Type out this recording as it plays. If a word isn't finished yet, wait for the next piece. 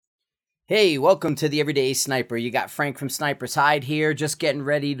Hey, welcome to the Everyday Sniper. You got Frank from Sniper's Hide here, just getting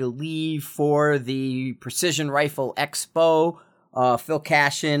ready to leave for the Precision Rifle Expo. Phil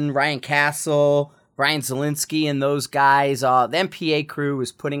Cashin, Ryan Castle, Brian Zielinski, and those guys. The MPA crew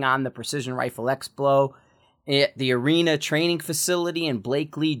is putting on the Precision Rifle Expo at the Arena Training Facility in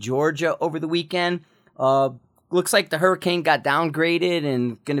Blakely, Georgia over the weekend. Looks like the hurricane got downgraded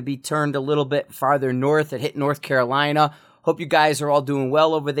and going to be turned a little bit farther north. It hit North Carolina. Hope you guys are all doing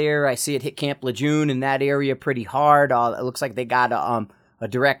well over there. I see it hit Camp Lejeune in that area pretty hard. It looks like they got a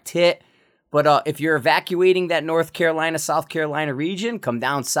direct hit. But if you're evacuating that North Carolina, South Carolina region, come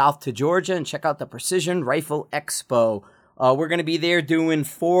down south to Georgia and check out the Precision Rifle Expo. We're going to be there doing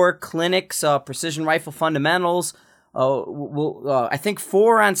 4 clinics, precision rifle fundamentals. I think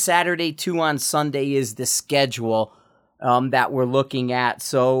 4 on Saturday, 2 on Sunday is the schedule that we're looking at.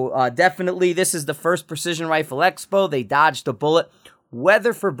 So definitely this is the first Precision Rifle Expo. They dodged a bullet.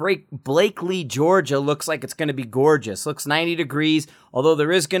 Weather for Blakely, Georgia looks like it's going to be gorgeous. Looks 90 degrees, although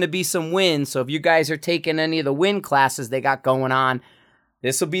there is going to be some wind. So if you guys are taking any of the wind classes they got going on,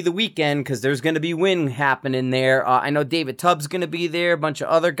 this will be the weekend because there's going to be wind happening there. I know David Tubbs going to be there, a bunch of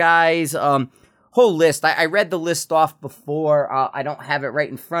other guys. Whole list. I read the list off before. I don't have it right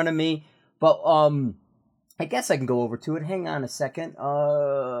in front of me, but I guess I can go over to it. Hang on a second.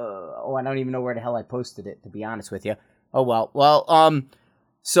 I don't even know where the hell I posted it, to be honest with you. Oh, well.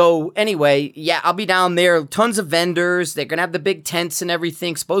 So anyway, yeah, I'll be down there. Tons of vendors. They're going to have the big tents and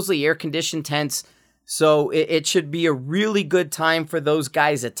everything, supposedly air-conditioned tents. So it should be a really good time for those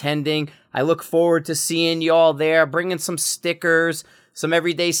guys attending. I look forward to seeing you all there, bringing some stickers, some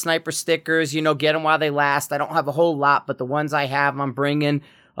Everyday Sniper stickers, get them while they last. I don't have a whole lot, but the ones I have, I'm bringing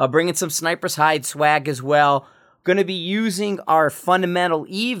some Sniper's Hide swag as well. Going to be using our fundamental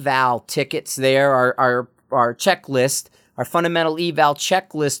eval tickets there, our checklist, our fundamental eval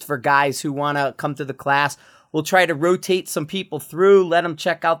checklist for guys who want to come to the class. We'll try to rotate some people through, let them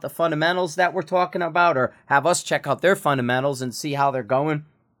check out the fundamentals that we're talking about, or have us check out their fundamentals and see how they're going.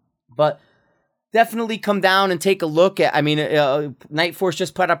 But definitely come down and take a look at, Night Force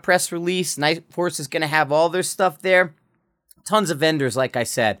just put a press release. Night Force is going to have all their stuff there. Tons of vendors, like I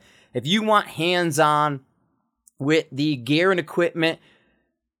said. If you want hands-on with the gear and equipment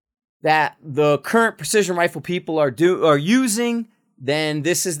that the current precision rifle people are using, then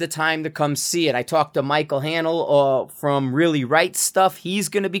this is the time to come see it. I talked to Michael Hanel from Really Right Stuff. He's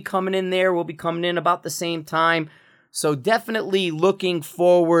going to be coming in there. We'll be coming in about the same time. So definitely looking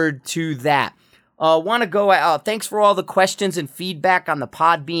forward to that. Want to go out. Thanks for all the questions and feedback on the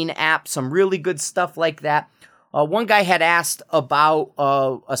Podbean app. Some really good stuff like that. One guy had asked about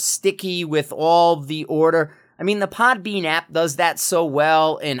a sticky with all the order. The Podbean app does that so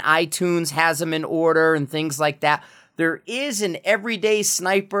well, and iTunes has them in order and things like that. There is an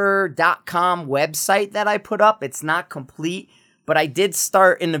everydaysniper.com website that I put up. It's not complete, but I did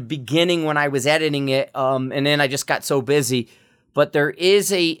start in the beginning when I was editing it, and then I just got so busy. But there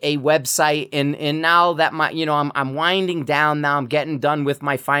is a website, and now that I'm winding down now. I'm getting done with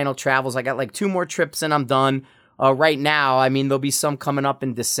my final travels. I got like 2 more trips and I'm done. Right now, there'll be some coming up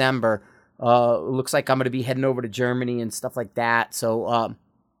in December. Looks like I'm going to be heading over to Germany and stuff like that. So,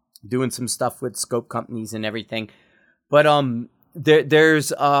 doing some stuff with scope companies and everything. But there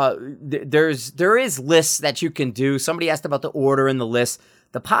is lists that you can do. Somebody asked about the order in the list.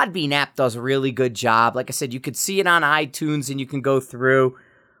 The Podbean app does a really good job. Like I said, you could see it on iTunes and you can go through.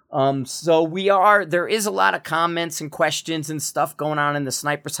 There is a lot of comments and questions and stuff going on in the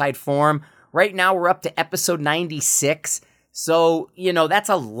Sniper's Hide forum. Right now, we're up to episode 96. So, that's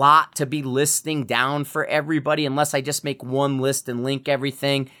a lot to be listing down for everybody unless I just make one list and link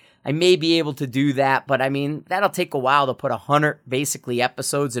everything. I may be able to do that, but that'll take a while to put 100 basically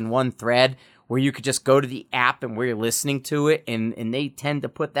episodes in one thread where you could just go to the app and where you're listening to it, and they tend to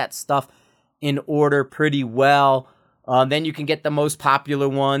put that stuff in order pretty well. Then you can get the most popular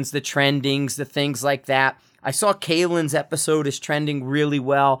ones, the trendings, the things like that. I saw Kalen's episode is trending really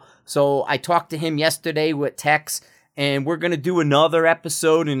well, so I talked to him yesterday with Tex, and we're going to do another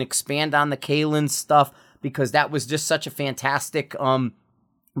episode and expand on the Kalen stuff because that was just such a fantastic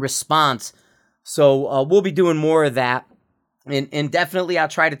response. So we'll be doing more of that, and definitely I'll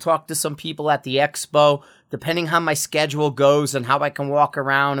try to talk to some people at the expo, depending how my schedule goes and how I can walk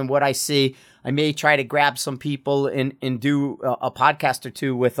around and what I see. I may try to grab some people and do a podcast or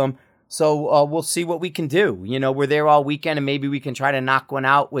 2 with them. So we'll see what we can do. We're there all weekend, and maybe we can try to knock one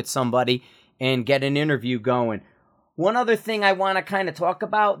out with somebody and get an interview going. One other thing I want to kind of talk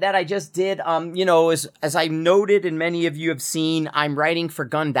about that I just did, as I noted and many of you have seen, I'm writing for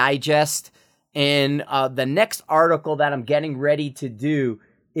Gun Digest, and the next article that I'm getting ready to do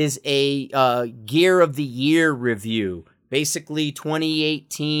is a Gear of the Year review. Basically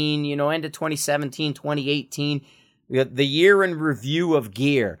 2018, end of 2017, 2018, the year in review of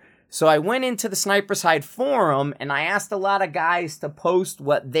gear. So I went into the Sniper's Hide forum and I asked a lot of guys to post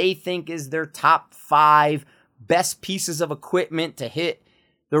what they think is their top 5 best pieces of equipment to hit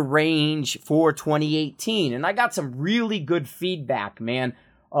the range for 2018. And I got some really good feedback, man.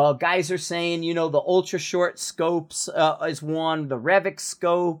 Guys are saying, the ultra short scopes is one, the Revic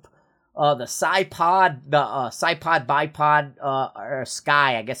scope, the Cypod, Cypod bipod, or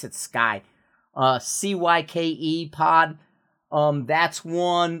Sky, I guess it's Sky, CYKE pod. That's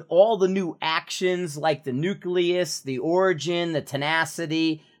one. All the new actions like the Nucleus, the Origin, the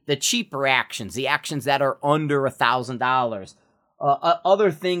Tenacity, the cheaper actions, the actions that are under $1,000.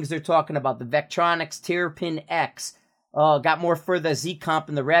 Other things they're talking about, the Vectronics Terrapin X. Got more for the Z-Comp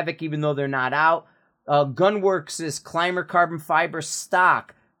and the Revic, even though they're not out. Gunworks' Climber Carbon Fiber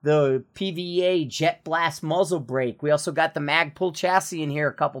stock. The PVA Jet Blast muzzle brake. We also got the Magpul chassis in here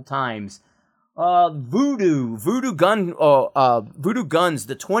a couple times. Vudoo Guns,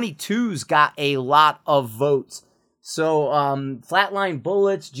 the 22s got a lot of votes. So, Flatline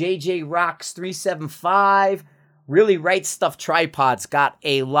Bullets, JJ Rocks 375, Really Right Stuff tripods got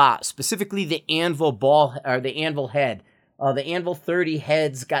a lot. Specifically the Anvil the Anvil head. The Anvil 30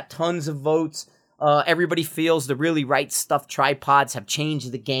 heads got tons of votes. Everybody feels the Really Right Stuff tripods have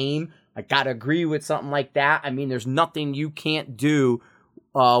changed the game. I gotta agree with something like that. I mean, there's nothing you can't do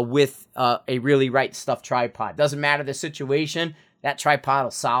with a Really Right Stuff tripod. Doesn't matter the situation, that tripod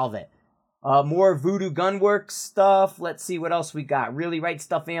will solve it. More Vudoo Gunworks stuff. Let's see what else we got. Really Right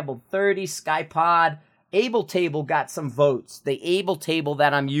Stuff Anvil 30, Skypod. Able Table got some votes. The Able Table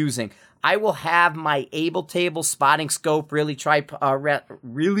that I'm using. I will have my Able Table spotting scope, Really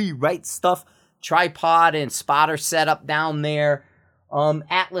Right Stuff tripod and spotter setup down there.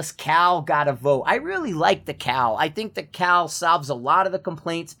 Atlas Cal got a vote. I really like the Cal. I think the Cal solves a lot of the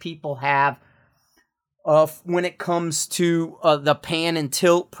complaints people have when it comes to the pan and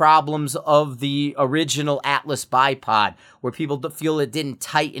tilt problems of the original Atlas bipod, where people feel it didn't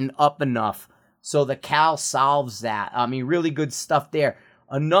tighten up enough. So the Cal solves that. I mean, really good stuff there.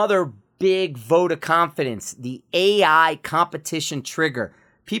 Another big vote of confidence, the AI competition trigger.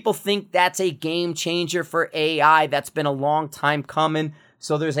 People think that's a game changer for AI. That's been a long time coming.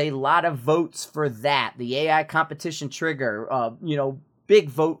 So there's a lot of votes for that. The AI competition trigger, big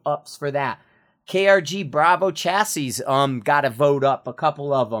vote ups for that. KRG Bravo chassis got a vote up, a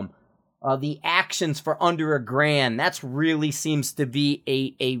couple of them. The actions for under $1,000, that's really seems to be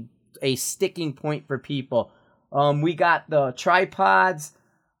a sticking point for people. We got the tripods.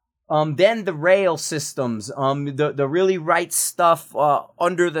 Then the rail systems, the Really Right Stuff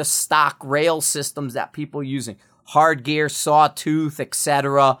under the stock rail systems that people using, Hard Gear, Sawtooth,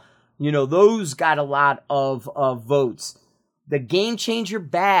 etc. Those got a lot of votes. The Game Changer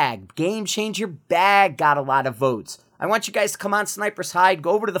bag got a lot of votes. I want you guys to come on Sniper's Hide,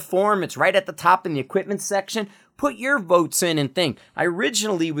 go over to the forum. It's right at the top in the equipment section. Put your votes in and think. I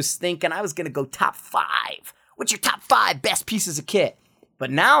originally was thinking I was going to go top 5. What's your top 5 best pieces of kit?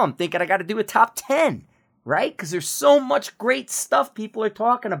 But now I'm thinking I got to do a top 10, right? Because there's so much great stuff people are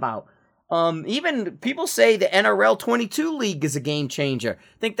talking about. Even people say the NRL 22 League is a game changer.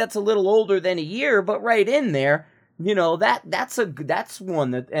 I think that's a little older than a year, but right in there, that's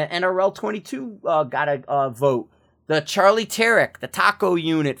one that NRL 22 got a vote. The Charlie Tarek, the taco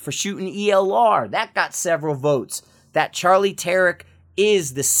unit for shooting ELR, that got several votes. That Charlie Tarek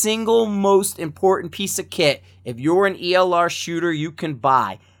is the single most important piece of kit if you're an ELR shooter you can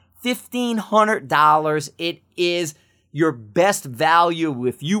buy. $1,500. It is your best value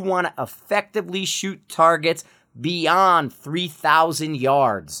if you want to effectively shoot targets beyond 3,000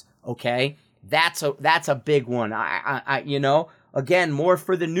 yards. Okay, that's a big one. Again, more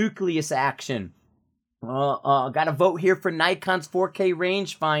for the nucleus action. Got a vote here for Nikon's 4K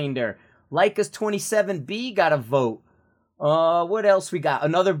rangefinder. Leica's 27B got a vote. What else we got?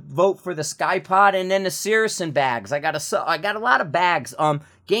 Another vote for the Skypod, and then the Saracen bags. I got a lot of bags.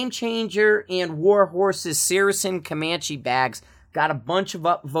 Game Changer and Warhorse's Saracen Comanche bags got a bunch of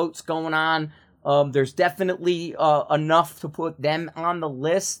upvotes going on. There's definitely enough to put them on the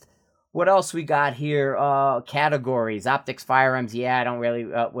list. What else we got here? Categories, optics, firearms. Yeah, I don't really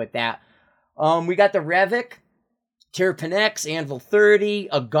with that. We got the Revic, Terrapin X, Anvil 30,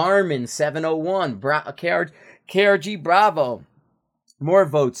 a Garmin 701, KRG Bravo. More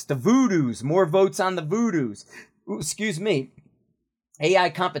votes. The Voodoos. More votes on the Voodoos. Ooh, excuse me. AI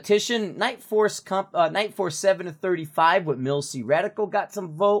competition. Night Force 7 to 35 with Mil C Reticle got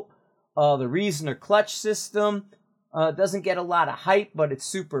some vote. The Reasoner clutch system. Doesn't get a lot of hype, but it's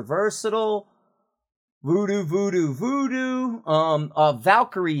super versatile. Vudoo.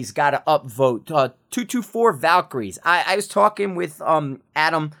 Valkyrie's got to upvote. 224 Valkyries. I was talking with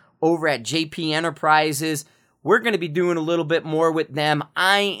Adam over at JP Enterprises. We're going to be doing a little bit more with them.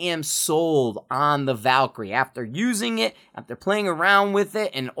 I am sold on the Valkyrie. After using it, after playing around with it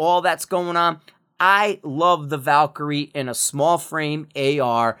and all that's going on, I love the Valkyrie in a small frame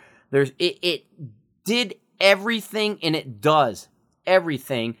AR. It did everything, and it does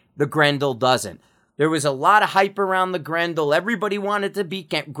everything the Grendel doesn't. There was a lot of hype around the Grendel. Everybody wanted to be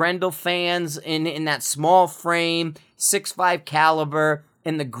Grendel fans in that small frame, 6.5 caliber.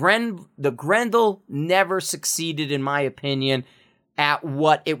 And the Grendel never succeeded, in my opinion, at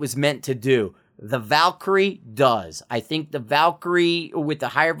what it was meant to do. The Valkyrie does. I think the Valkyrie, with the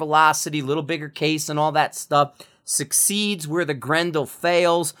higher velocity, little bigger case and all that stuff, succeeds where the Grendel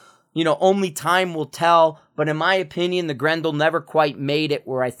fails. You know, only time will tell. But in my opinion, the Grendel never quite made it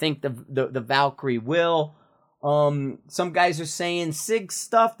where I think the Valkyrie will. Some guys are saying SIG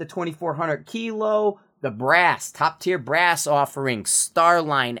stuff, the 2400 kilo. The brass, top-tier brass offerings,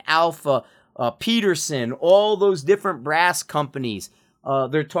 Starline, Alpha, Peterson, all those different brass companies.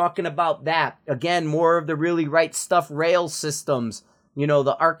 They're talking about that. Again, more of the Really Right Stuff rail systems. You know,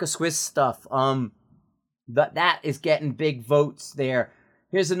 the Arca Swiss stuff. That is getting big votes there.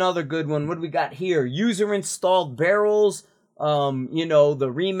 Here's another good one. What do we got here? User-installed barrels. You know, the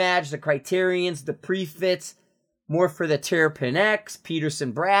Rematch, the Criterions, the Prefits. More for the Terrapin X.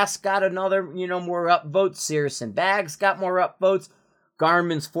 Peterson Brass got another, you know, more upvotes. Saracen Bags got more upvotes.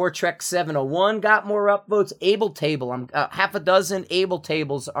 Garmin's Fortrex 701 got more upvotes. Able Table, half a dozen Able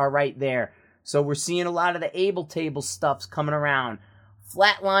Tables are right there. So we're seeing a lot of the Able Table stuffs coming around.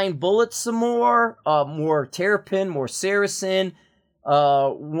 Flatline Bullets some more. More Terrapin, more Saracen.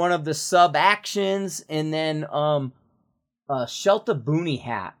 One of the sub actions. And then Shelta Boonie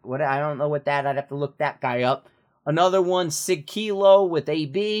Hat. I don't know what that, I'd have to look that guy up. Another one, Sig Kilo with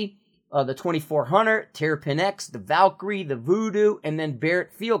AB, the 2400, Terrapin X, the Valkyrie, the Vudoo, and then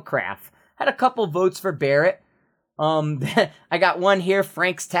Barrett Fieldcraft. Had a couple votes for Barrett. I got one here,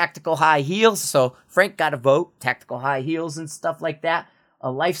 Frank's Tactical High Heels. So Frank got a vote, Tactical High Heels and stuff like that.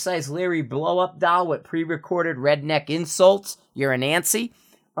 A life-size Larry blow-up doll with pre-recorded redneck insults. You're a Nancy.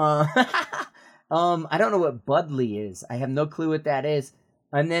 I don't know what Budley is. I have no clue what that is.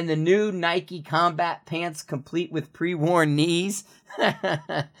 And then the new Nike combat pants complete with pre-worn knees.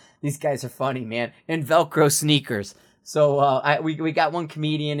 These guys are funny, man. And Velcro sneakers. So we got one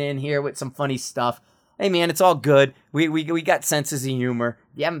comedian in here with some funny stuff. Hey, man, it's all good. We got senses of humor.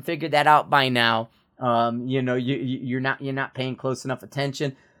 If you haven't figured that out by now, you know, you're not paying close enough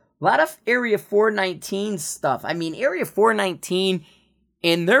attention. A lot of Area 419 stuff. I mean, Area 419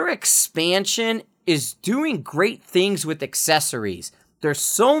 in their expansion is doing great things with accessories. There's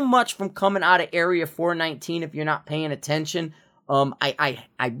so much from coming out of Area 419 if you're not paying attention. I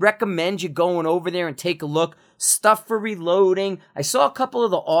recommend you going over there and take a look. Stuff for reloading. I saw a couple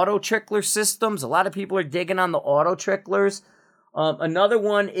of the auto trickler systems. A lot of people are digging on the auto tricklers. Another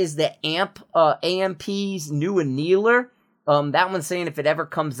one is the AMP's new annealer. That one's saying if it ever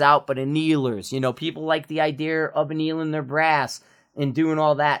comes out, but annealers. You know, people like the idea of annealing their brass and doing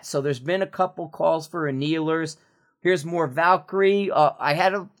all that. So there's been a couple calls for annealers. Here's more Valkyrie. I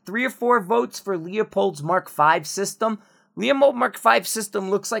had 3 or 4 votes for Leopold's Mark V system. Leopold Mark V system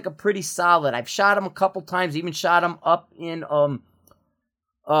looks like a pretty solid. I've shot him a couple times, even shot him up in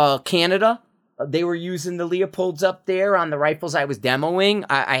Canada. They were using the Leopolds up there on the rifles I was demoing.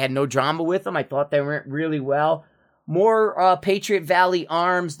 I had no drama with them. I thought they went really well. More Patriot Valley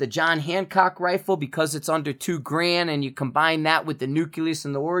Arms, the John Hancock rifle, because it's under $2,000, and you combine that with the nucleus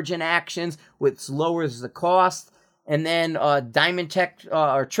and the origin actions, which lowers the cost. And then Diamond Tech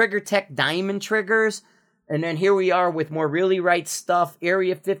or Trigger Tech Diamond triggers. And then here we are with more Really Right Stuff.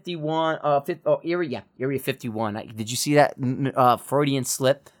 Area 51. Area 51. Did you see that Freudian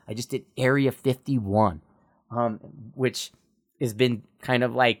slip? I just did Area 51, which has been kind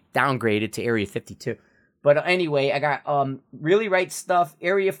of like downgraded to Area 52. But anyway, I got Really Right Stuff,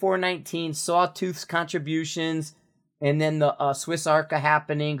 Area 419, Sawtooth's contributions, and then the Swiss Arca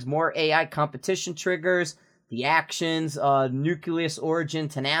happenings, more AI competition triggers, the actions, nucleus origin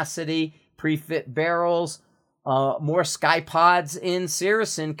tenacity, pre-fit barrels, more sky pods in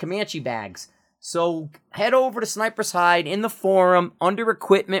Saracen Comanche bags. So head over to Sniper's Hide in the forum under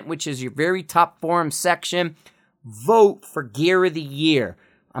equipment, which is your very top forum section. Vote for Gear of the Year.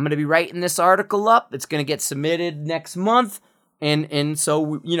 I'm going to be writing this article up. It's going to get submitted next month. And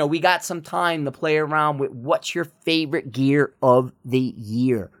so, you know, we got some time to play around with what's your favorite gear of the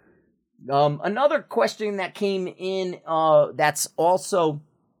year. Another question that came in, that's also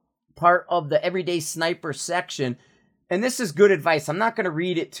part of the Everyday Sniper section, and this is good advice. I'm not going to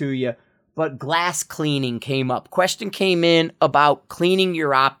read it to you, but glass cleaning came up. Question came in about cleaning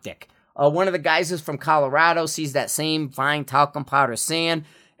your optic. One of the guys is from Colorado, sees that same fine talcum powder sand.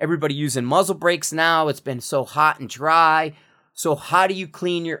 Everybody using muzzle brakes now. It's been so hot and dry. So how do you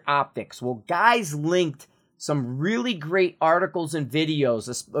clean your optics? Well, guys linked some really great articles and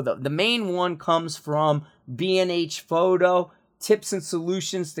videos. The main one comes from B&H Photo, Tips and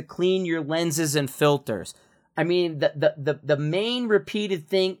Solutions to Clean Your Lenses and Filters. I mean, the main repeated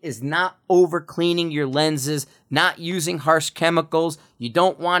thing is not over cleaning your lenses, not using harsh chemicals. You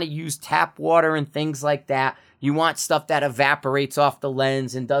don't want to use tap water and things like that. You want stuff that evaporates off the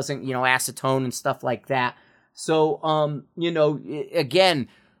lens and doesn't, acetone and stuff like that. So, again,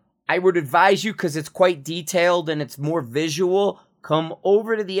 I would advise you, because it's quite detailed and it's more visual, come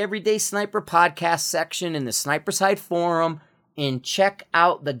over to the Everyday Sniper podcast section in the Sniper's Hide forum and check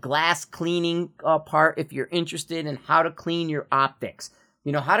out the glass cleaning part if you're interested in how to clean your optics.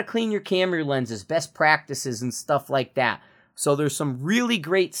 How to clean your camera lenses, best practices and stuff like that. So there's some really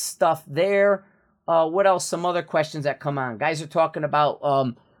great stuff there. What else? Some other questions that come on. Guys are talking about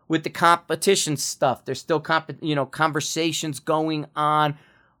with the competition stuff. There's still conversations going on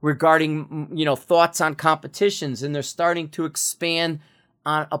regarding thoughts on competitions, and they're starting to expand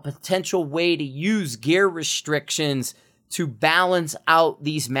on a potential way to use gear restrictions to balance out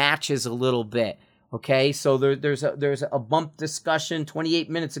these matches a little bit. Okay, so there's a bump discussion 28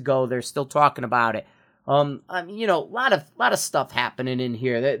 minutes ago. They're still talking about it. A lot of stuff happening in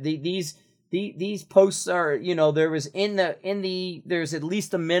here. These posts are, there's at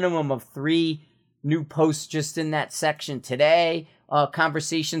least a minimum of 3 new posts just in that section today.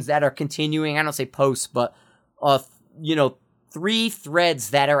 Conversations that are continuing. I don't say posts, but 3 threads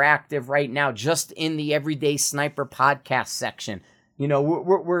that are active right now just in the Everyday Sniper podcast section.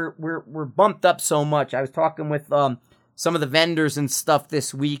 We're bumped up so much. I was talking with some of the vendors and stuff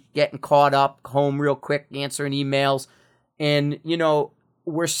this week, getting caught up, home real quick, answering emails, and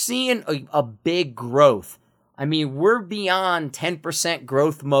we're seeing a big growth. I mean, we're beyond 10%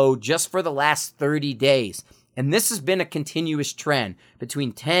 growth mode just for the last 30 days. And this has been a continuous trend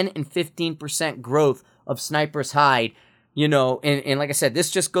between 10 and 15% growth of Sniper's Hide. And like I said, this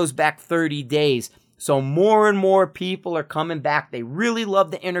just goes back 30 days. So more and more people are coming back. They really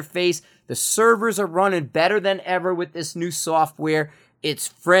love the interface. The servers are running better than ever with this new software. It's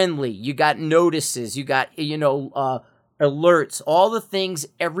friendly. You got notices. You got, alerts. All the things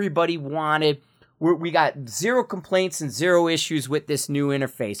everybody wanted. We got 0 complaints and 0 issues with this new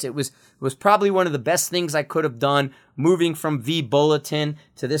interface. It was probably one of the best things I could have done, moving from vBulletin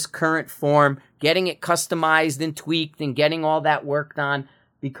to this current form, getting it customized and tweaked and getting all that worked on,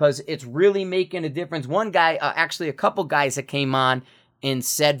 because it's really making a difference. One guy, actually a couple guys that came on and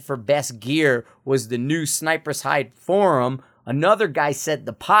said for best gear was the new Sniper's Hide forum. Another guy said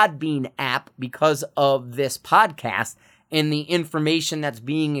the Podbean app because of this podcast and the information that's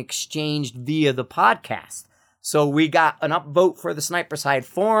being exchanged via the podcast. So we got an upvote for the Sniper's Hide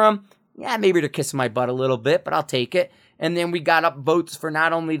forum. Yeah, maybe they're kissing my butt a little bit, but I'll take it. And then we got upvotes for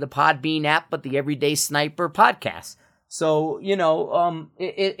not only the Podbean app, but the Everyday Sniper podcast. So,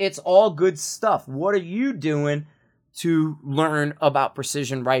 it's all good stuff. What are you doing to learn about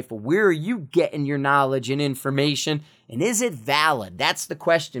precision rifle? Where are you getting your knowledge and information? And is it valid? That's the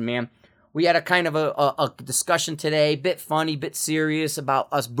question, man. We had a kind of a discussion today, bit funny, bit serious, about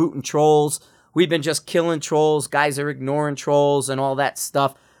us booting trolls. We've been just killing trolls. Guys are ignoring trolls and all that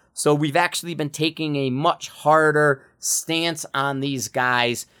stuff. So we've actually been taking a much harder stance on these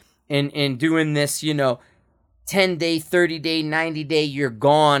guys and doing this, 10-day, 30-day, 90-day, you're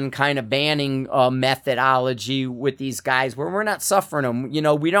gone kind of banning methodology with these guys, where we're not suffering them.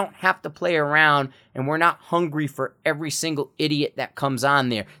 We don't have to play around, and we're not hungry for every single idiot that comes on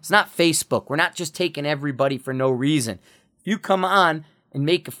there. It's not Facebook. We're not just taking everybody for no reason. If you come on and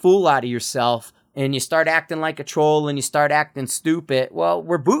make a fool out of yourself and you start acting like a troll and you start acting stupid, well,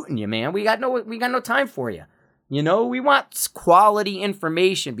 we're booting you, man. We got no time for you. We want quality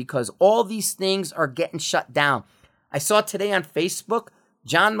information, because all these things are getting shut down. I saw today on Facebook,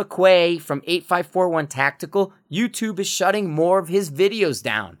 John McQuay from 8541 Tactical, YouTube is shutting more of his videos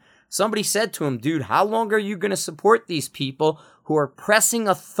down. Somebody said to him, dude, how long are you going to support these people who are pressing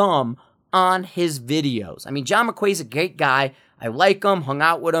a thumb on his videos? I mean, John McQuay's a great guy. I like him, hung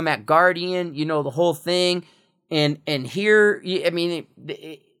out with him at Guardian, the whole thing. And here, I mean,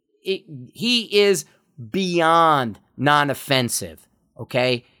 he is beyond non-offensive,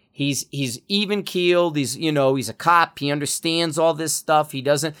 okay? He's even keeled. He's a cop. He understands all this stuff.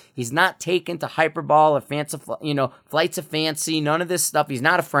 He's not taken to hyperbole or flights of fancy, none of this stuff. He's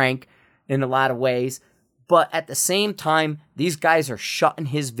not a Frank in a lot of ways. But at the same time, these guys are shutting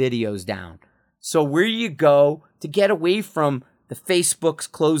his videos down. So where you go to get away from the Facebook's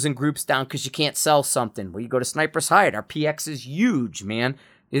closing groups down because you can't sell something? Well, you go to Sniper's Hide. Our PX is huge, man.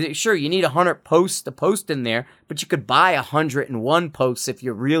 Sure, you need 100 posts to post in there, but you could buy 101 posts if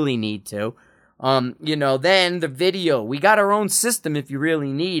you really need to. Then the video. We got our own system if you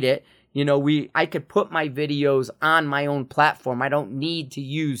really need it. I could put my videos on my own platform. I don't need to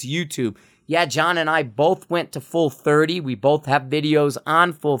use YouTube. Yeah, John and I both went to Full 30. We both have videos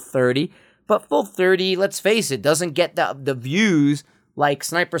on Full 30. But Full 30, let's face it, doesn't get the views like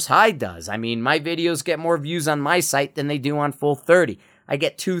Sniper's Hide does. I mean, my videos get more views on my site than they do on Full 30. I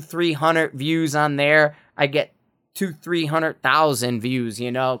get 200-300 views on there. I get 200,000-300,000 views,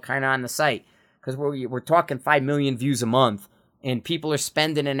 kind of on the site. Because we're talking 5 million views a month. And people are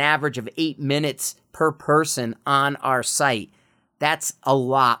spending an average of 8 minutes per person on our site. That's a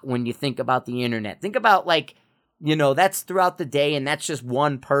lot when you think about the internet. Think about that's throughout the day, and that's just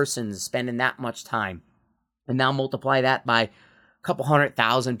one person spending that much time. And now multiply that by a couple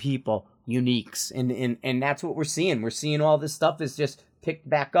 100,000 people, uniques. And that's what we're seeing. We're seeing all this stuff is just picked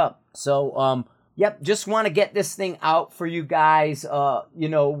back up. So, just want to get this thing out for you guys.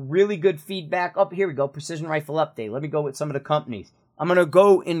 Really good feedback. Here we go. Precision Rifle Update. Let me go with some of the companies. I'm going to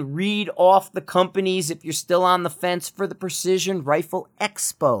go and read off the companies if you're still on the fence for the Precision Rifle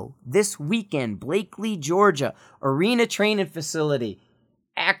Expo this weekend. Blakely, Georgia, Arena Training Facility,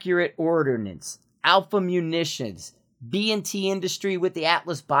 Accurate Ordnance, Alpha Munitions, B&T Industry with the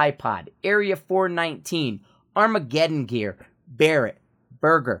Atlas Bipod, Area 419, Armageddon Gear, Barrett,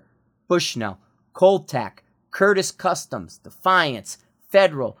 Berger, Bushnell, Coltac, Curtis Customs, Defiance,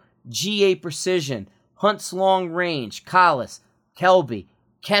 Federal, GA Precision, Hunt's Long Range, Collis, Kelby,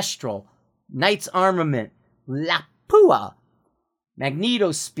 Kestrel, Knights Armament, Lapua,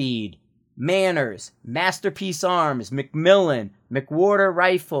 Magneto Speed, Manners, Masterpiece Arms, Macmillan, McWhorter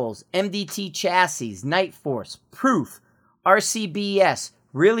Rifles, MDT Chassis, Night Force, Proof, RCBS,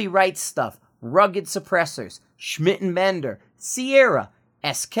 Really Right Stuff, Rugged Suppressors, Schmidt & Bender, Sierra,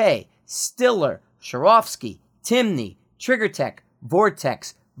 SK, Stiller, Swarovski, Timney, TriggerTech,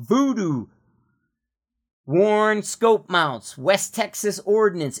 Vortex, Vudoo, Warren Scope Mounts, West Texas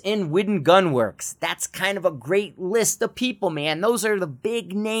Ordnance, and Vudoo Gunworks. That's kind of a great list of people, man. Those are the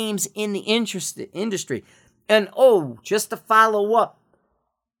big names in the industry. And just to follow up,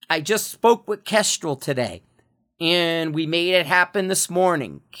 I just spoke with Kestrel today, and we made it happen this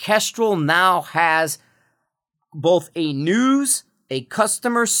morning. Kestrel now has both a news, a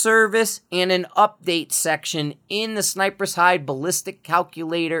customer service, and an update section in the Sniper's Hide Ballistic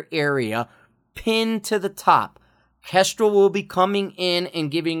Calculator area, pinned to the top. Kestrel will be coming in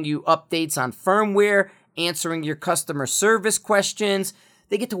and giving you updates on firmware, answering your customer service questions.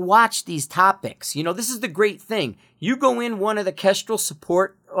 They get to watch these topics. This is the great thing. You go in one of the Kestrel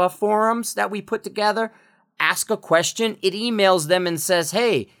support forums that we put together, ask a question, it emails them and says,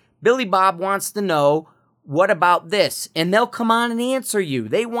 hey, Billy Bob wants to know, what about this? And they'll come on and answer you.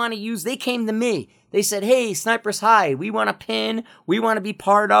 They came to me. They said, hey, Sniper's Hide, we want to pin, we want to be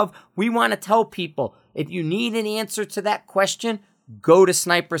part of, we want to tell people, if you need an answer to that question, go to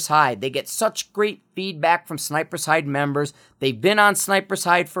Sniper's Hide. They get such great feedback from Sniper's Hide members. They've been on Sniper's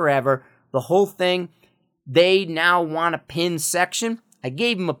Hide forever. The whole thing, they now want a pin section. I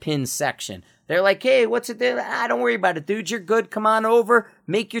gave them a pin section. They're like, hey, what's it there? Don't worry about it, dude. You're good. Come on over.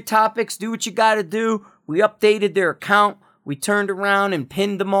 Make your topics. Do what you got to do. We updated their account. We turned around and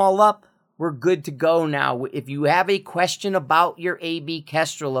pinned them all up. We're good to go now. If you have a question about your AB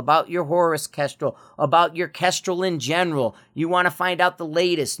Kestrel, about your Horus Kestrel, about your Kestrel in general, you want to find out the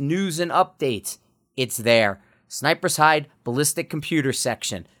latest news and updates, it's there. Sniper's Hide Ballistic Computer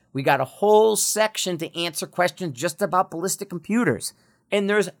section. We got a whole section to answer questions just about ballistic computers. And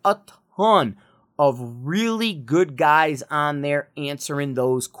there's a ton of really good guys on there answering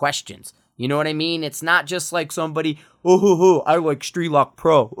those questions. You know what I mean? It's not just like somebody, I like Strelok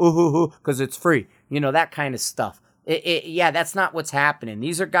Pro, because it's free. That kind of stuff. That's not what's happening.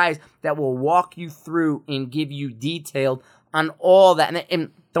 These are guys that will walk you through and give you detailed on all that.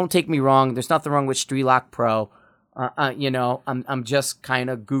 And don't take me wrong. There's nothing wrong with Strelok Pro. I'm just kind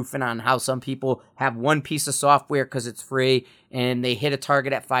of goofing on how some people have one piece of software because it's free and they hit a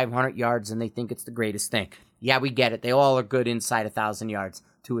target at 500 yards and they think it's the greatest thing. Yeah, we get it. They all are good inside 1,000 yards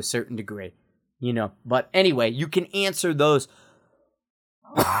to a certain degree, But anyway, you can answer those,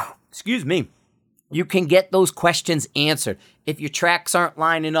 excuse me, you can get those questions answered. If your tracks aren't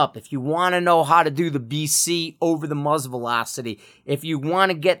lining up, if you want to know how to do the BC over the muzzle velocity, if you want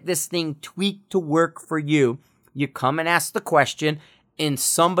to get this thing tweaked to work for you, you come and ask the question, and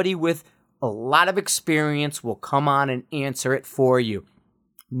somebody with a lot of experience will come on and answer it for you.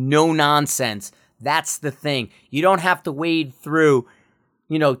 No nonsense. That's the thing. You don't have to wade through,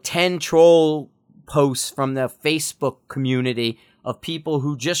 10 troll posts from the Facebook community of people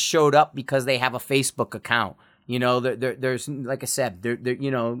who just showed up because they have a Facebook account. There's, like I said,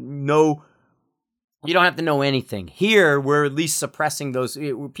 no, you don't have to know anything. Here, we're at least suppressing those.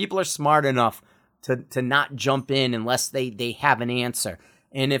 People are smart enough to not jump in unless they have an answer.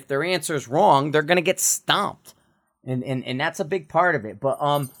 And if their answer is wrong, they're going to get stomped. And that's a big part of it. But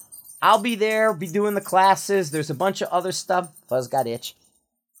I'll be there, be doing the classes. There's a bunch of other stuff. Fuzz got itch.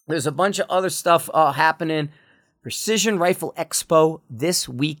 There's a bunch of other stuff happening. Precision Rifle Expo this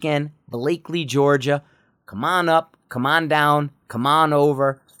weekend, Blakely, Georgia. Come on up, come on down, come on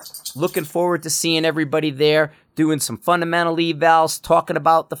over. Looking forward to seeing everybody there, doing some fundamental evals, talking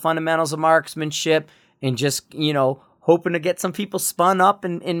about the fundamentals of marksmanship, and just, hoping to get some people spun up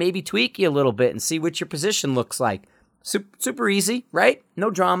and maybe tweak you a little bit and see what your position looks like. Super easy, right? No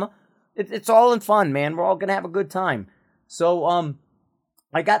drama. It's all in fun, man. We're all going to have a good time. So,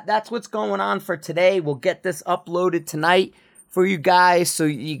 that's what's going on for today. We'll get this uploaded tonight for you guys, so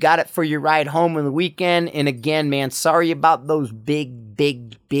you got it for your ride home on the weekend. And again, man, sorry about those big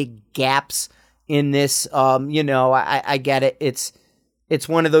gaps in this. I get it. It's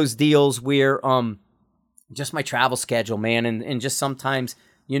one of those deals where just my travel schedule, man, and just sometimes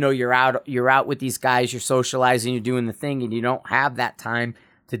you're out with these guys, you're socializing, you're doing the thing, and you don't have that time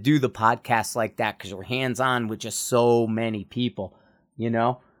to do the podcast like that because you're hands on with just so many people.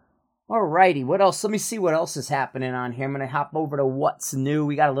 Alrighty, what else? Let me see what else is happening on here. I'm gonna hop over to what's new.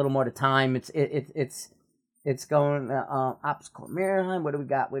 We got a little more time. It's going obstacle Maryland. What do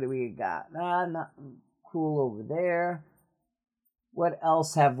we got? Not cool over there. What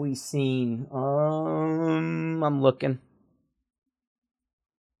else have we seen? I'm looking.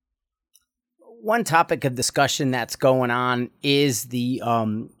 One topic of discussion that's going on is the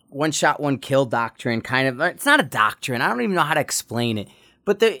one shot, one kill doctrine. Kind of, it's not a doctrine. I don't even know how to explain it.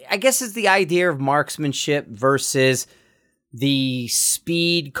 But I guess it's the idea of marksmanship versus the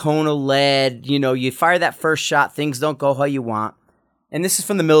speed, Kona lead. You fire that first shot, things don't go how you want. And this is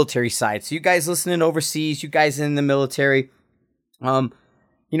from the military side. So you guys listening overseas, you guys in the military,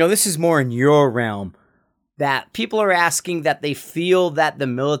 this is more in your realm. That people are asking that they feel that the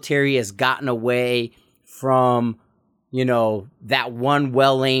military has gotten away from, that one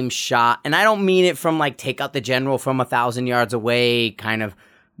well-aimed shot. And I don't mean it from like take out the general from 1,000 yards away kind of,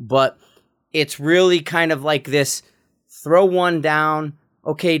 but it's really kind of like this throw one down.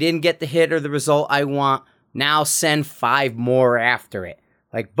 Okay, didn't get the hit or the result I want. Now send 5 more after it.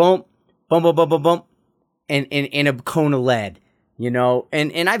 Like boom, boom, boom, boom, boom, boom, and a cone of lead.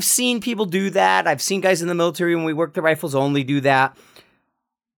 And I've seen people do that. I've seen guys in the military when we work the rifles only do that.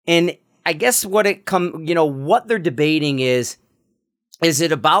 And I guess what they're debating is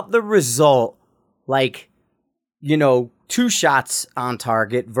it about the result, like, 2 shots on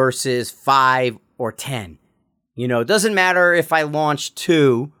target versus 5 or 10? It doesn't matter if I launched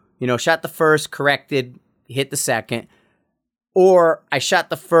 2, shot the first, corrected, hit the second, or I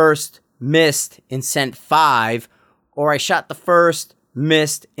shot the first, missed, and sent 5, or I shot the first,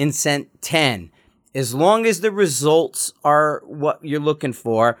 missed, and sent 10. As long as the results are what you're looking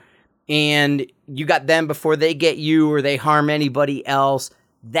for, and you got them before they get you or they harm anybody else,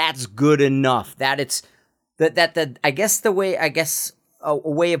 that's good enough. That it's a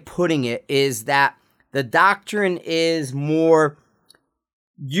way of putting it is that the doctrine is more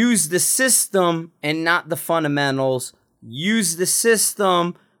use the system and not the fundamentals. Use the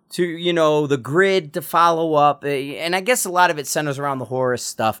system to, the grid to follow up. And I guess a lot of it centers around the Horus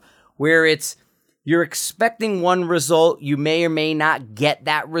stuff, where you're expecting one result, you may or may not get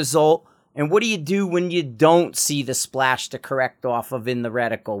that result. And what do you do when you don't see the splash to correct off of in the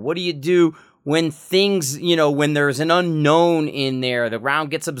reticle? What do you do when things, when there's an unknown in there, the round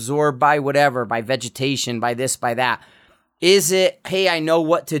gets absorbed by whatever, by vegetation, by this, by that? Is it, hey, I know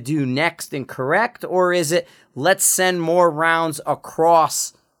what to do next and correct? Or is it, let's send more rounds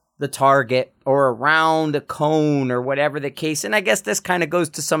across the target or around a cone or whatever the case? And I guess this kind of goes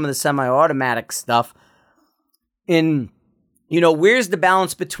to some of the semi-automatic stuff. Where's the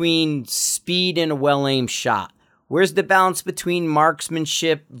balance between speed and a well-aimed shot? Where's the balance between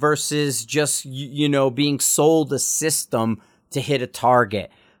marksmanship versus just, being sold a system to hit a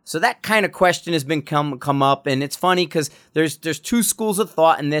target? So that kind of question has been come up, and it's funny because there's two schools of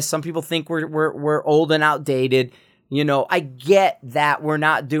thought in this. Some people think we're old and outdated. I get that we're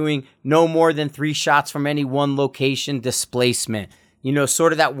not doing no more than 3 shots from any one location displacement.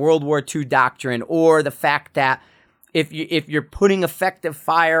 Sort of that World War II doctrine, or the fact that if you're putting effective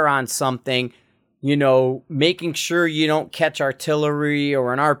fire on something, making sure you don't catch artillery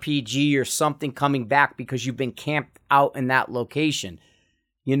or an RPG or something coming back because you've been camped out in that location.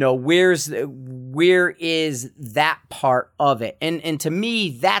 Where is that part of it? And to me,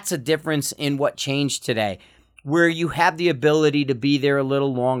 that's a difference in what changed today, where you have the ability to be there a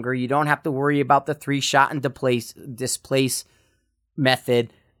little longer. You don't have to worry about the 3-shot and displace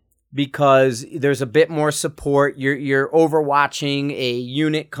method, because there's a bit more support. You're overwatching a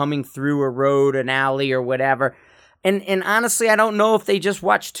unit coming through a road, an alley, or whatever. And honestly, I don't know if they just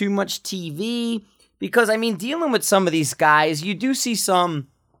watch too much TV, because dealing with some of these guys, you do see some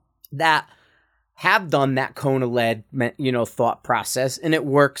that have done that cone of lead, thought process, and it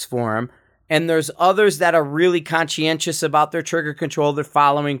works for them. And there's others that are really conscientious about their trigger control. They're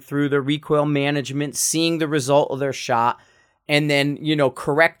following through their recoil management, seeing the result of their shot, and then,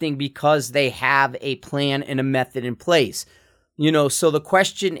 correcting because they have a plan and a method in place. So the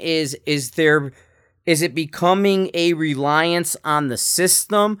question is it becoming a reliance on the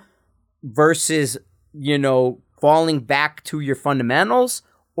system versus, falling back to your fundamentals?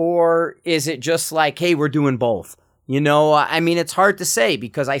 Or is it just like, hey, we're doing both? It's hard to say,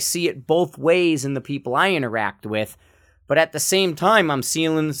 because I see it both ways in the people I interact with. But at the same time, I'm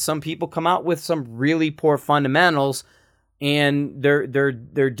seeing some people come out with some really poor fundamentals, and they're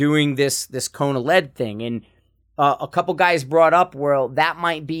doing this cone of lead thing. And a couple guys brought up, well, that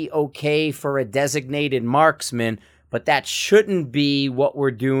might be okay for a designated marksman, but that shouldn't be what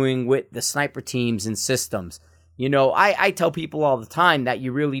we're doing with the sniper teams and systems. I tell people all the time that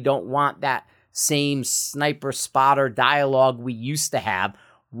you really don't want that same sniper spotter dialogue we used to have.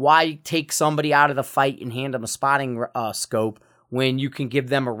 Why take somebody out of the fight and hand them a spotting scope when you can give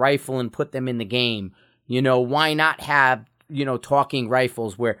them a rifle and put them in the game? Why not have, talking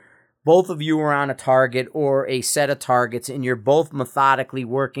rifles where both of you are on a target or a set of targets and you're both methodically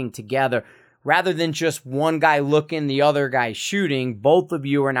working together, rather than just one guy looking, the other guy shooting. Both of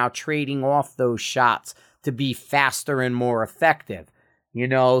you are now trading off those shots to be faster and more effective.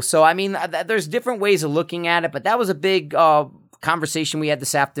 So there's different ways of looking at it, but that was a big conversation we had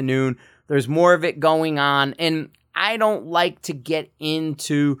this afternoon. There's more of it going on, and I don't like to get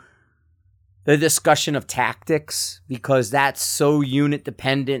into the discussion of tactics, because that's so unit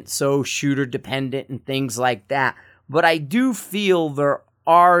dependent, so shooter dependent, and things like that. But I do feel there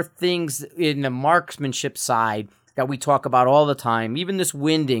are things in the marksmanship side that we talk about all the time, even this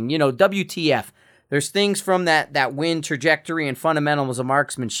winding, WTF. There's things from that wind trajectory and fundamentals of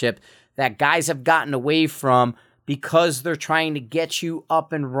marksmanship that guys have gotten away from because they're trying to get you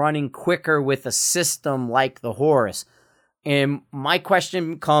up and running quicker with a system like the Horus. And my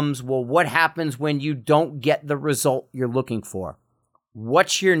question becomes, well, what happens when you don't get the result you're looking for?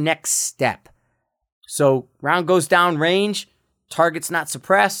 What's your next step? So round goes down range, target's not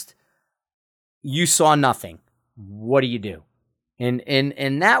suppressed, you saw nothing. What do you do?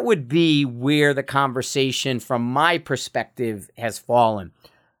 And that would be where the conversation from my perspective has fallen.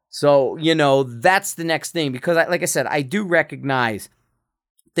 So, that's the next thing, because like I said, I do recognize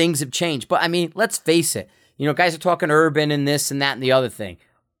things have changed. But let's face it, guys are talking urban and this and that and the other thing.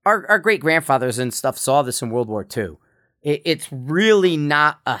 Our great grandfathers and stuff saw this in World War II. It's really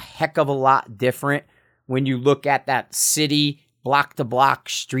not a heck of a lot different when you look at that city block to block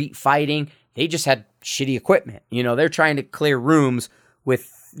street fighting. They just had shitty equipment. They're trying to clear rooms with,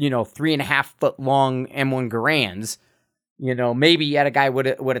 3.5 foot long M1 Garands. Maybe you had a guy with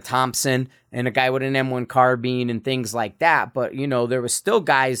a Thompson and a guy with an M1 carbine and things like that. But, there was still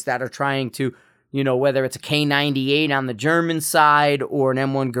guys that are trying to, whether it's a K98 on the German side or an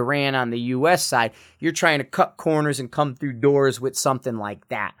M1 Garand on the US side, you're trying to cut corners and come through doors with something like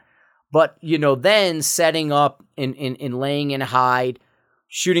that. But, then setting up and laying in hide,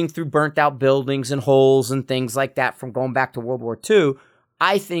 shooting through burnt out buildings and holes and things like that from going back to World War II,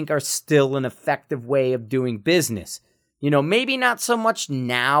 I think are still an effective way of doing business. Maybe not so much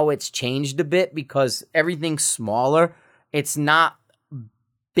now. It's changed a bit because everything's smaller. It's not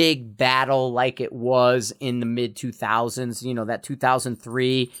big battle like it was in the mid 2000s, that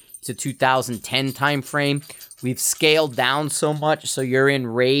 2003 to 2010 time frame. We've scaled down so much. So you're in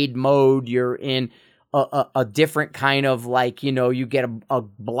raid mode. You're in a different kind of you get a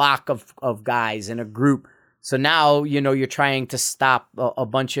block of guys in a group. So now, you're trying to stop a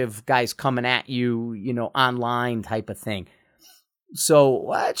bunch of guys coming at you, online type of thing.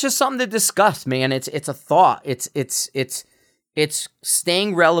 So it's just something to discuss, man. It's a thought. It's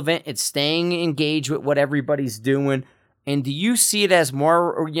staying relevant. It's staying engaged with what everybody's doing. And do you see it as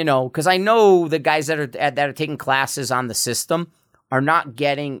more, because I know the guys that are taking classes on the system are not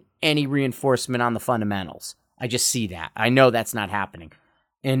getting any reinforcement on the fundamentals. I just see that. I know that's not happening.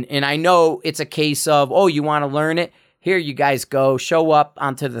 And I know it's a case of, oh, you want to learn it? Here you guys go. Show up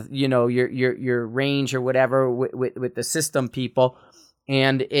onto the, your range or whatever with the system people.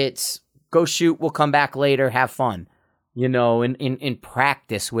 And it's go shoot. We'll come back later. Have fun, and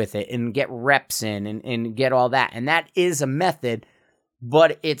practice with it and get reps in and get all that. And that is a method,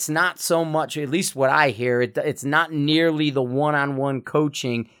 but it's not so much, at least what I hear, it's not nearly the one-on-one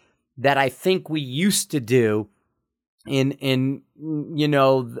coaching that I think we used to do. I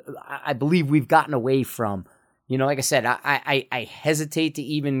believe we've gotten away from. Like I said, I hesitate to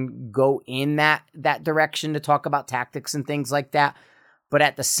even go in that direction to talk about tactics and things like that. But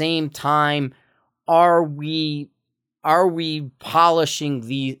at the same time, are we polishing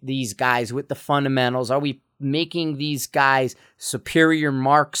these guys with the fundamentals? Are we making these guys superior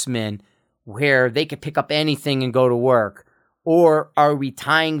marksmen where they could pick up anything and go to work? Or are we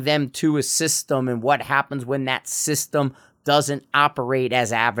tying them to a system, and what happens when that system doesn't operate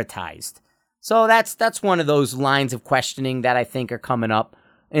as advertised? So that's one of those lines of questioning that I think are coming up.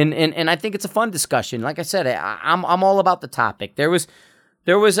 And I think it's a fun discussion. Like I said, I'm all about the topic. There was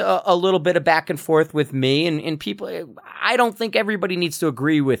a little bit of back and forth with me and people. I don't think everybody needs to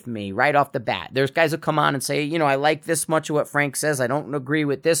agree with me right off the bat. There's guys who come on and say, I like this much of what Frank says. I don't agree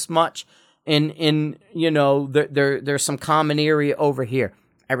with this much. And there's some common area over here.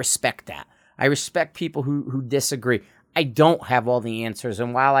 I respect that. I respect people who disagree. I don't have all the answers.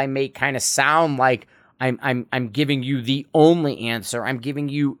 And while I may kind of sound like I'm giving you the only answer, I'm giving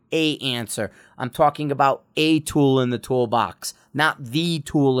you a answer. I'm talking about a tool in the toolbox, not the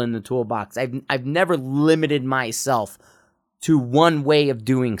tool in the toolbox. I've never limited myself to one way of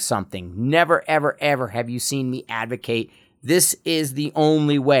doing something. Never, ever, ever have you seen me advocate this is the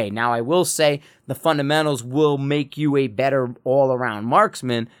only way. Now, I will say the fundamentals will make you a better all-around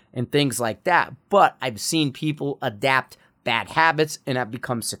marksman and things like that, but I've seen people adapt bad habits and have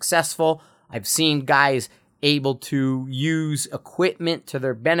become successful. I've seen guys able to use equipment to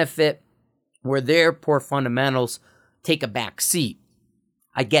their benefit where their poor fundamentals take a back seat.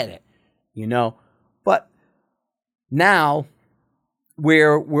 I get it, but now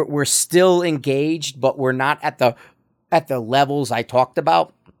we're still engaged, but we're not at the levels I talked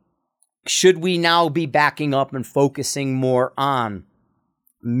about. Should we now be backing up and focusing more on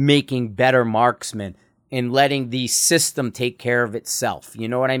making better marksmen and letting the system take care of itself? You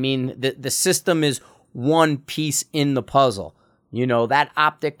know what I mean? The system is one piece in the puzzle. That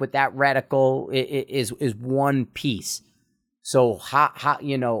optic with that reticle is one piece. So how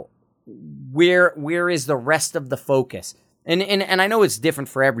where is the rest of the focus? And I know it's different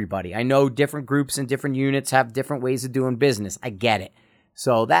for everybody. I know different groups and different units have different ways of doing business. I get it.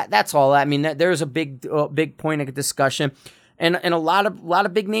 So that's all. I mean, there's a big point of discussion, and a lot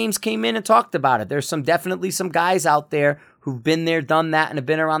of big names came in and talked about it. There's definitely some guys out there who've been there, done that, and have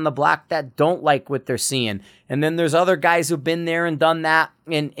been around the block that don't like what they're seeing. And then there's other guys who've been there and done that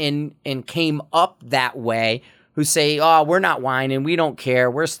and came up that way who say, "Oh, we're not whining. We don't care.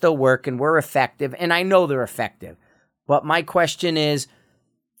 We're still working. We're effective." And I know they're effective. But my question is,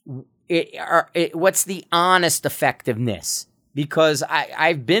 what's the honest effectiveness? Because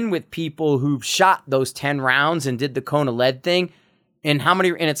I've been with people who've shot those 10 rounds and did the cone of lead thing. And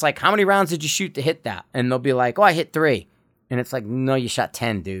it's like, how many rounds did you shoot to hit that? And they'll be like, oh, I hit 3. And it's like, no, you shot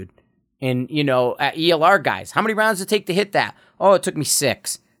 10, dude. And, at ELR guys, how many rounds did it take to hit that? Oh, it took me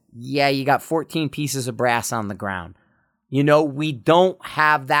 6. Yeah, you got 14 pieces of brass on the ground. We don't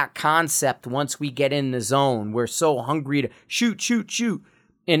have that concept once we get in the zone. We're so hungry to shoot.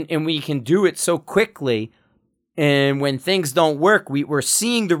 And we can do it so quickly. And when things don't work, we're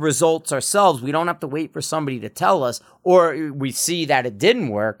seeing the results ourselves. We don't have to wait for somebody to tell us, or we see that it didn't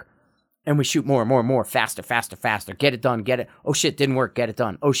work and we shoot more and more and more, faster. Get it done, get it. Oh shit, didn't work, get it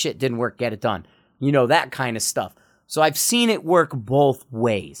done. Oh shit, didn't work, get it done. That kind of stuff. So I've seen it work both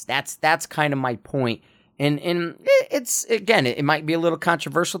ways. That's kind of my point. And it's, again, it might be a little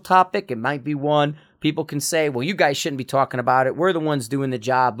controversial topic. It might be one people can say, well, you guys shouldn't be talking about it. We're the ones doing the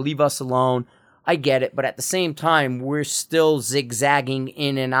job. Leave us alone. I get it. But at the same time, we're still zigzagging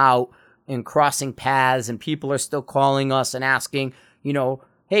in and out and crossing paths. And people are still calling us and asking,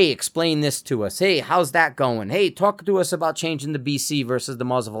 hey, explain this to us. Hey, how's that going? Hey, talk to us about changing the BC versus the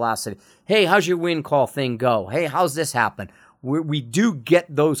muzzle velocity. Hey, how's your wind call thing go? Hey, how's this happen? We do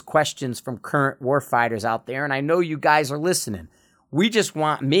get those questions from current warfighters out there, and I know you guys are listening. We just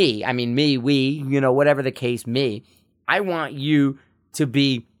want me, whatever the case, I want you to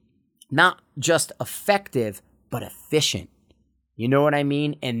be not just effective, but efficient. You know what I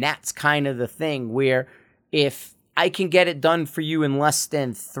mean? And that's kind of the thing where if I can get it done for you in less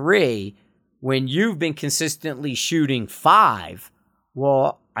than 3, when you've been consistently shooting 5,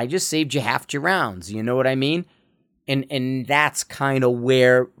 well, I just saved you half your rounds. You know what I mean? And that's kind of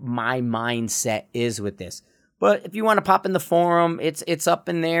where my mindset is with this. But if you want to pop in the forum, it's up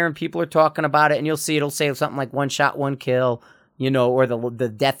in there and people are talking about it, and you'll see it'll say something like 1 shot, 1 kill, or the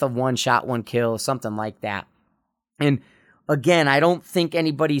death of 1 shot, 1 kill, something like that. And again, I don't think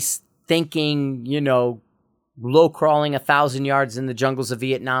anybody's thinking, low crawling 1,000 yards in the jungles of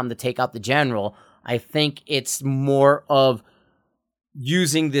Vietnam to take out the general. I think it's more of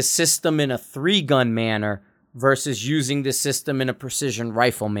using this system in a 3-gun manner versus using this system in a precision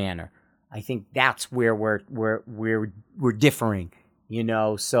rifle manner. I think that's where we're differing,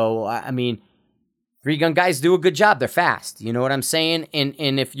 So, 3-gun guys do a good job. They're fast. You know what I'm saying?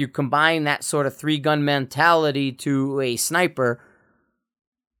 And if you combine that sort of 3-gun mentality to a sniper,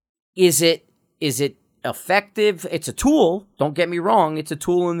 is it effective? It's a tool. Don't get me wrong. It's a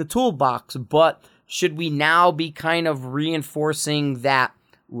tool in the toolbox. But should we now be kind of reinforcing that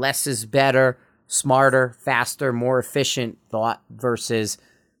less is better, smarter, faster, more efficient thought versus,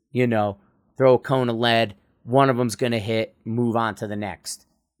 throw a cone of lead, one of them's going to hit, move on to the next,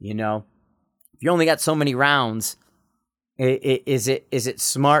 If you only got so many rounds, is it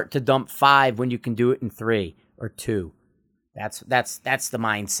smart to dump 5 when you can do it in 3 or 2? That's the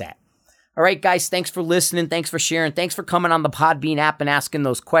mindset. All right, guys, thanks for listening. Thanks for sharing. Thanks for coming on the Podbean app and asking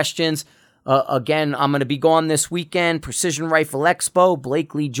those questions. Again, I'm going to be gone this weekend, Precision Rifle Expo,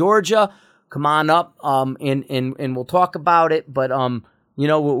 Blakely, Georgia. Come on up, and we'll talk about it. But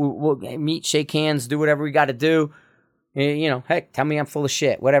we'll meet, shake hands, do whatever we got to do. Heck, tell me I'm full of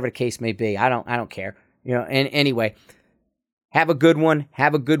shit, whatever the case may be. I don't care. And anyway, have a good one.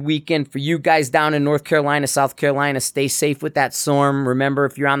 Have a good weekend. For you guys down in North Carolina, South Carolina, stay safe with that storm. Remember,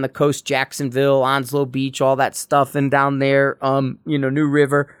 if you're on the coast, Jacksonville, Onslow Beach, all that stuff, and down there, New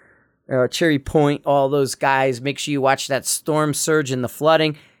River, Cherry Point, all those guys, make sure you watch that storm surge and the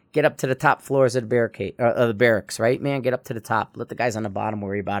flooding. Get up to the top floors of the barracks, right, man? Get up to the top. Let the guys on the bottom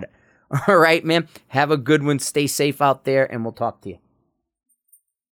worry about it. All right, man. Have a good one. Stay safe out there, and we'll talk to you.